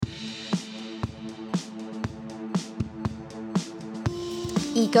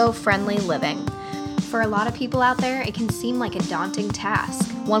eco-friendly living. For a lot of people out there, it can seem like a daunting task,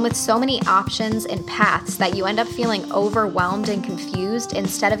 one with so many options and paths that you end up feeling overwhelmed and confused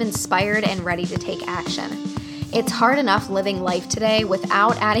instead of inspired and ready to take action. It's hard enough living life today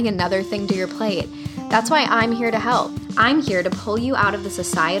without adding another thing to your plate. That's why I'm here to help. I'm here to pull you out of the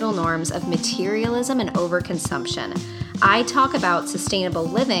societal norms of materialism and overconsumption. I talk about sustainable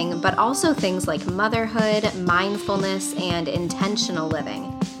living, but also things like motherhood, mindfulness, and intentional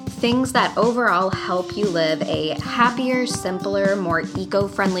living. Things that overall help you live a happier, simpler, more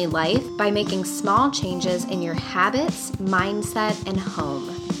eco-friendly life by making small changes in your habits, mindset, and home.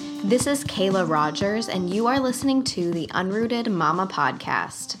 This is Kayla Rogers, and you are listening to the Unrooted Mama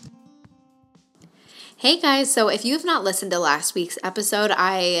Podcast. Hey guys, so if you have not listened to last week's episode,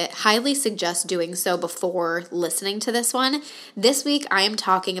 I highly suggest doing so before listening to this one. This week, I am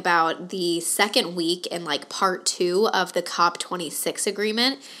talking about the second week in part 2 of the Cop26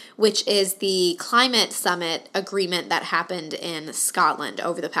 agreement, which is the climate summit agreement that happened in Scotland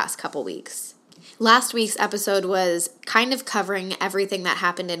over the past couple weeks. Last week's episode was kind of covering everything that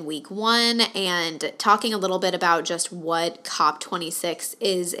happened in week 1 and talking a little bit about just what COP26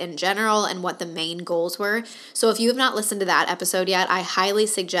 is in general and what the main goals were. So if you have not listened to that episode yet, I highly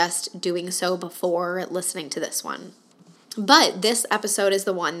suggest doing so before listening to this one. But this episode is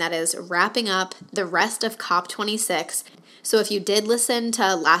the one that is wrapping up the rest of COP26. So if you did listen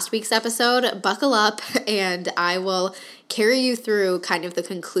to last week's episode, buckle up and I will carry you through kind of the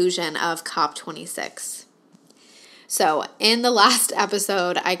conclusion of COP26. So in the last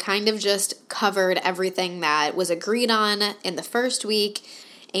episode, I kind of just covered everything that was agreed on in the first week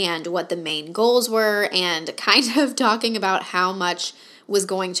and what the main goals were and kind of talking about how much was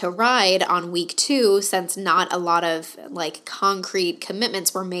going to ride on week 2 since not a lot of concrete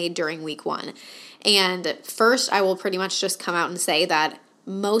commitments were made during week 1. And first, I will pretty much just come out and say that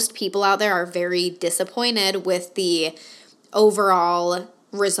most people out there are very disappointed with the overall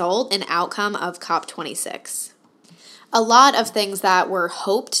result and outcome of COP26. A lot of things that were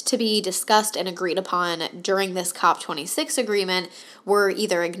hoped to be discussed and agreed upon during this COP26 agreement were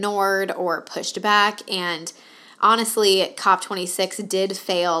either ignored or pushed back, and honestly, COP26 did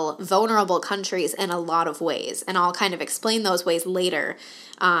fail vulnerable countries in a lot of ways, and I'll kind of explain those ways later.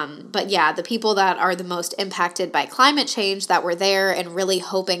 But yeah, the people that are the most impacted by climate change that were there and really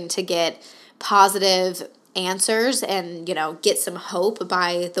hoping to get positive answers and, get some hope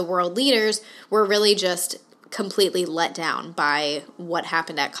by the world leaders were really just completely let down by what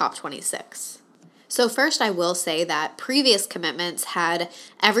happened at COP26. So first, I will say that previous commitments had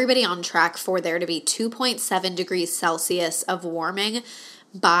everybody on track for there to be 2.7 degrees Celsius of warming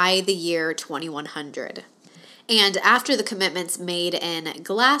by the year 2100. And after the commitments made in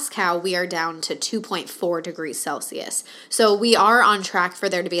Glasgow, we are down to 2.4 degrees Celsius. So we are on track for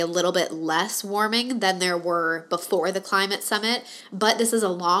there to be a little bit less warming than there were before the climate summit, but this is a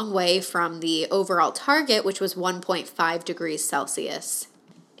long way from the overall target, which was 1.5 degrees Celsius.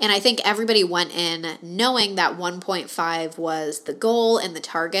 And I think everybody went in knowing that 1.5 was the goal and the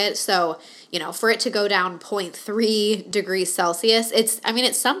target. So, for it to go down 0.3 degrees Celsius, it's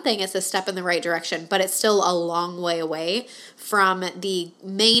something, it's a step in the right direction, but it's still a long way away from the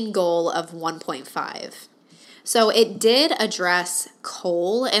main goal of 1.5. So it did address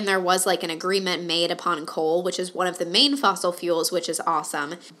coal, and there was an agreement made upon coal, which is one of the main fossil fuels, which is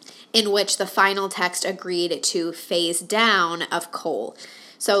awesome, in which the final text agreed to phase down of coal.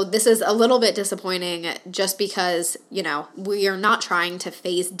 So this is a little bit disappointing just because, we are not trying to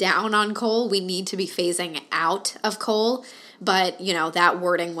phase down on coal. We need to be phasing out of coal. But, that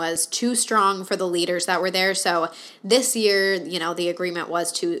wording was too strong for the leaders that were there. So this year, the agreement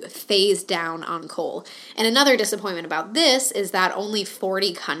was to phase down on coal. And another disappointment about this is that only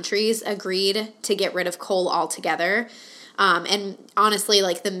 40 countries agreed to get rid of coal altogether. And honestly,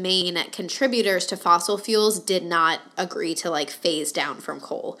 the main contributors to fossil fuels did not agree to phase down from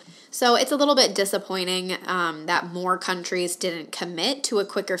coal. So it's a little bit disappointing that more countries didn't commit to a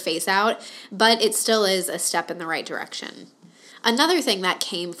quicker phase out, but it still is a step in the right direction. Another thing that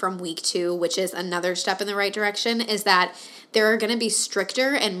came from week 2, which is another step in the right direction, is that there are going to be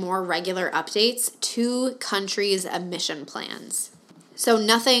stricter and more regular updates to countries' emission plans. So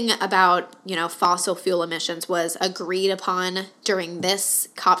nothing about, fossil fuel emissions was agreed upon during this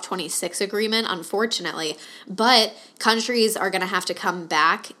COP26 agreement, unfortunately. But countries are going to have to come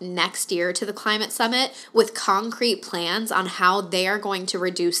back next year to the climate summit with concrete plans on how they are going to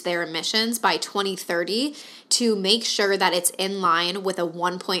reduce their emissions by 2030 to make sure that it's in line with a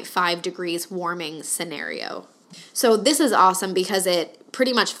 1.5 degrees warming scenario. So this is awesome because it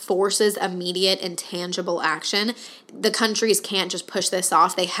pretty much forces immediate and tangible action. The countries can't just push this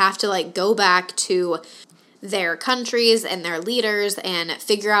off. They have to go back to their countries and their leaders and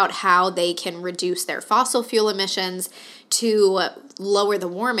figure out how they can reduce their fossil fuel emissions to lower the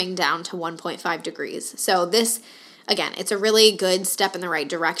warming down to 1.5 degrees. So this, again, it's a really good step in the right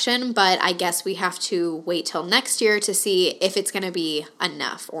direction, but I guess we have to wait till next year to see if it's going to be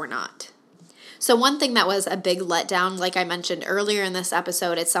enough or not. So one thing that was a big letdown, like I mentioned earlier in this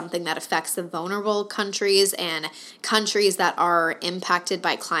episode, it's something that affects the vulnerable countries and countries that are impacted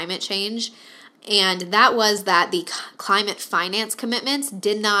by climate change. And that was that the climate finance commitments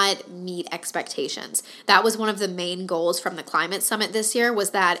did not meet expectations. That was one of the main goals from the climate summit this year, was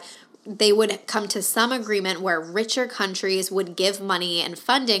that they would come to some agreement where richer countries would give money and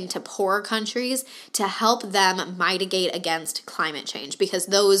funding to poorer countries to help them mitigate against climate change, because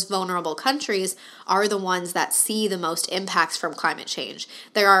those vulnerable countries are the ones that see the most impacts from climate change.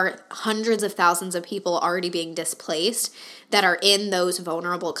 There are hundreds of thousands of people already being displaced that are in those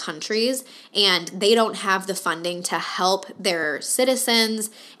vulnerable countries, and they don't have the funding to help their citizens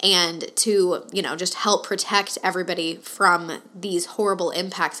and to, just help protect everybody from these horrible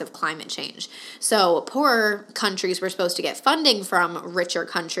impacts of climate change. So poorer countries were supposed to get funding from richer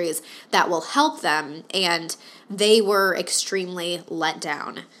countries that will help them, and they were extremely let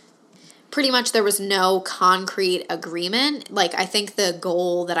down. Pretty much there was no concrete agreement. I think the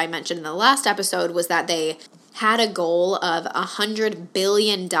goal that I mentioned in the last episode was that they had a goal of $100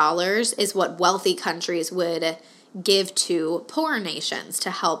 billion is what wealthy countries would give to poorer nations to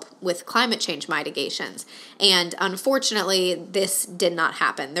help with climate change mitigations. And unfortunately, this did not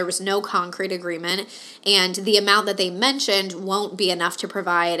happen. There was no concrete agreement, and the amount that they mentioned won't be enough to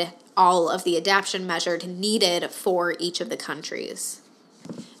provide all of the adaptation measures needed for each of the countries.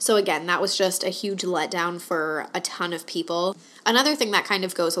 So again, that was just a huge letdown for a ton of people. Another thing that kind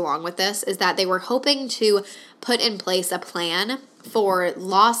of goes along with this is that they were hoping to put in place a plan for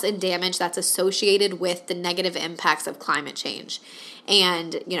loss and damage that's associated with the negative impacts of climate change.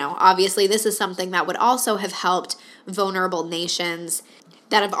 And, obviously this is something that would also have helped vulnerable nations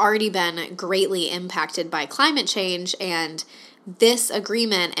that have already been greatly impacted by climate change, and this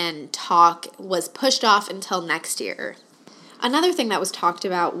agreement and talk was pushed off until next year. Another thing that was talked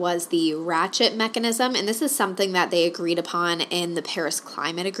about was the ratchet mechanism, and this is something that they agreed upon in the Paris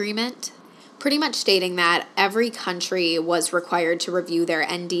Climate Agreement, pretty much stating that every country was required to review their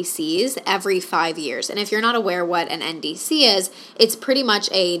NDCs every 5 years. And if you're not aware what an NDC is, it's pretty much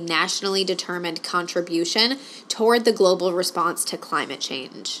a nationally determined contribution toward the global response to climate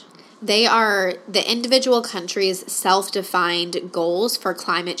change. They are the individual countries' self-defined goals for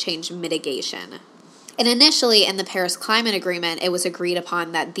climate change mitigation. And initially in the Paris Climate Agreement, it was agreed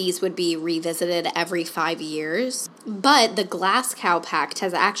upon that these would be revisited every 5 years. But the Glasgow Pact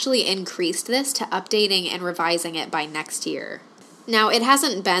has actually increased this to updating and revising it by next year. Now, it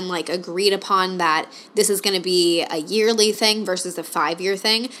hasn't been agreed upon that this is going to be a yearly thing versus a 5-year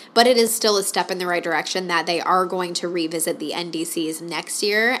thing, but it is still a step in the right direction that they are going to revisit the NDCs next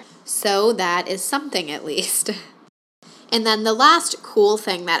year. So that is something at least. And then the last cool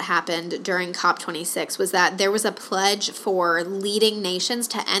thing that happened during Cop26 was that there was a pledge for leading nations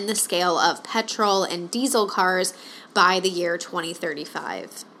to end the scale of petrol and diesel cars by the year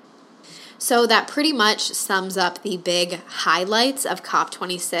 2035. So that pretty much sums up the big highlights of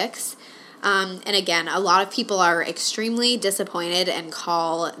Cop26. And again, a lot of people are extremely disappointed and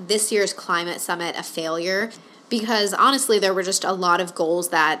call this year's climate summit a failure, because honestly, there were just a lot of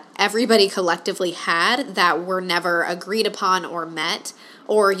goals that everybody collectively had that were never agreed upon or met,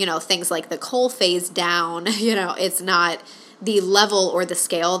 or, things like the coal phase down, it's not the level or the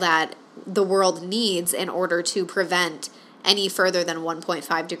scale that the world needs in order to prevent any further than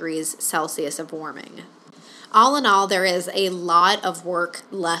 1.5 degrees Celsius of warming. All in all, there is a lot of work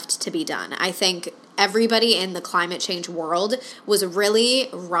left to be done. I think everybody in the climate change world was really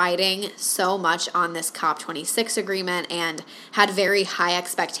riding so much on this COP26 agreement and had very high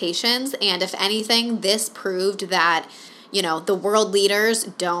expectations. And if anything, this proved that, the world leaders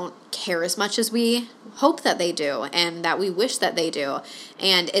don't care as much as we hope that they do and that we wish that they do.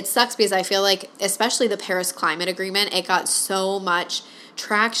 And it sucks because I feel like, especially the Paris Climate Agreement, it got so much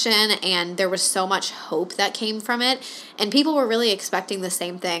traction and there was so much hope that came from it, and people were really expecting the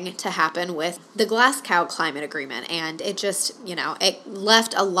same thing to happen with the Glasgow Climate Agreement, and it just, it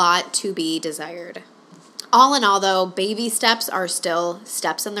left a lot to be desired. All in all, though, baby steps are still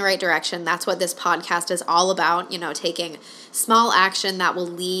steps in the right direction. That's what this podcast is all about, taking small action that will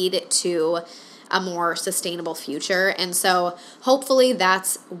lead to a more sustainable future. And so hopefully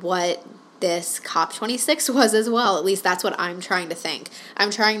that's what this COP26 was as well. At least that's what I'm trying to think.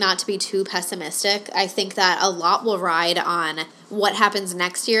 I'm trying not to be too pessimistic. I think that a lot will ride on what happens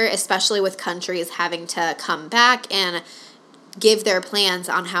next year, especially with countries having to come back and give their plans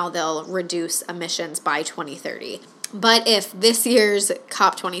on how they'll reduce emissions by 2030. But if this year's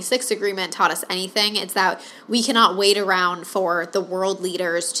COP26 agreement taught us anything, it's that we cannot wait around for the world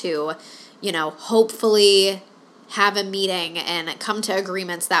leaders to, hopefully have a meeting and come to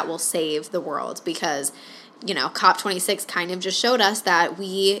agreements that will save the world, because COP26 kind of just showed us that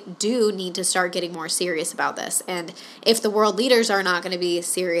we do need to start getting more serious about this. And if the world leaders are not going to be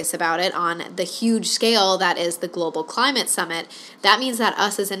serious about it on the huge scale that is the Global Climate Summit, that means that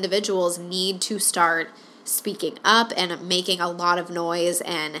us as individuals need to start speaking up and making a lot of noise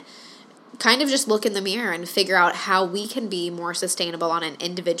and kind of just look in the mirror and figure out how we can be more sustainable on an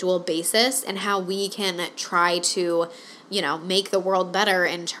individual basis and how we can try to, make the world better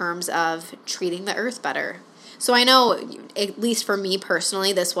in terms of treating the earth better. So I know, at least for me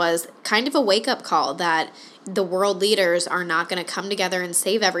personally, this was kind of a wake-up call that the world leaders are not going to come together and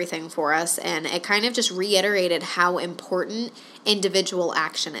save everything for us, and it kind of just reiterated how important individual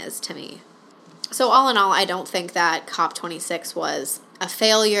action is to me. So all in all, I don't think that COP26 was a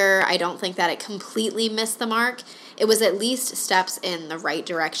failure. I don't think that it completely missed the mark. It was at least steps in the right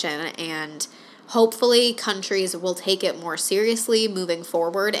direction, and hopefully countries will take it more seriously moving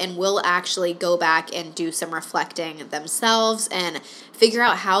forward and will actually go back and do some reflecting themselves and figure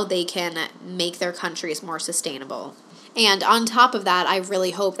out how they can make their countries more sustainable. And on top of that, I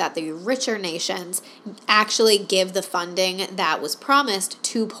really hope that the richer nations actually give the funding that was promised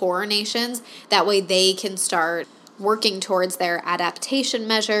to poorer nations. That way they can start working towards their adaptation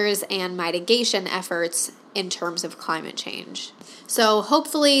measures and mitigation efforts in terms of climate change. So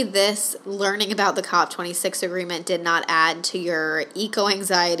hopefully this learning about the COP26 agreement did not add to your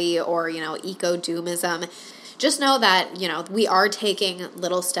eco-anxiety or, eco-doomism. Just know that, we are taking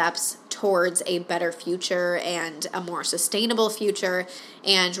little steps towards a better future and a more sustainable future.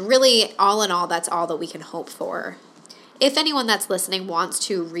 And really, all in all, that's all that we can hope for. If anyone that's listening wants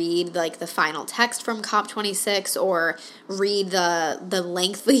to read the final text from COP26 or read the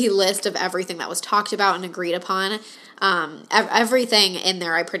lengthy list of everything that was talked about and agreed upon, everything in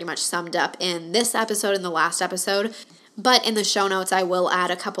there I pretty much summed up in this episode and the last episode. But in the show notes, I will add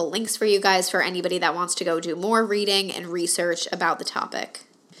a couple links for you guys for anybody that wants to go do more reading and research about the topic.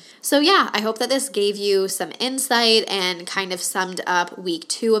 So yeah, I hope that this gave you some insight and kind of summed up week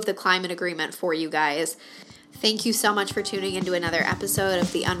 2 of the climate agreement for you guys. Thank you so much for tuning into another episode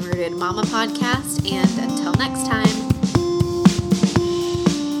of the Unrooted Mama podcast, and until next time.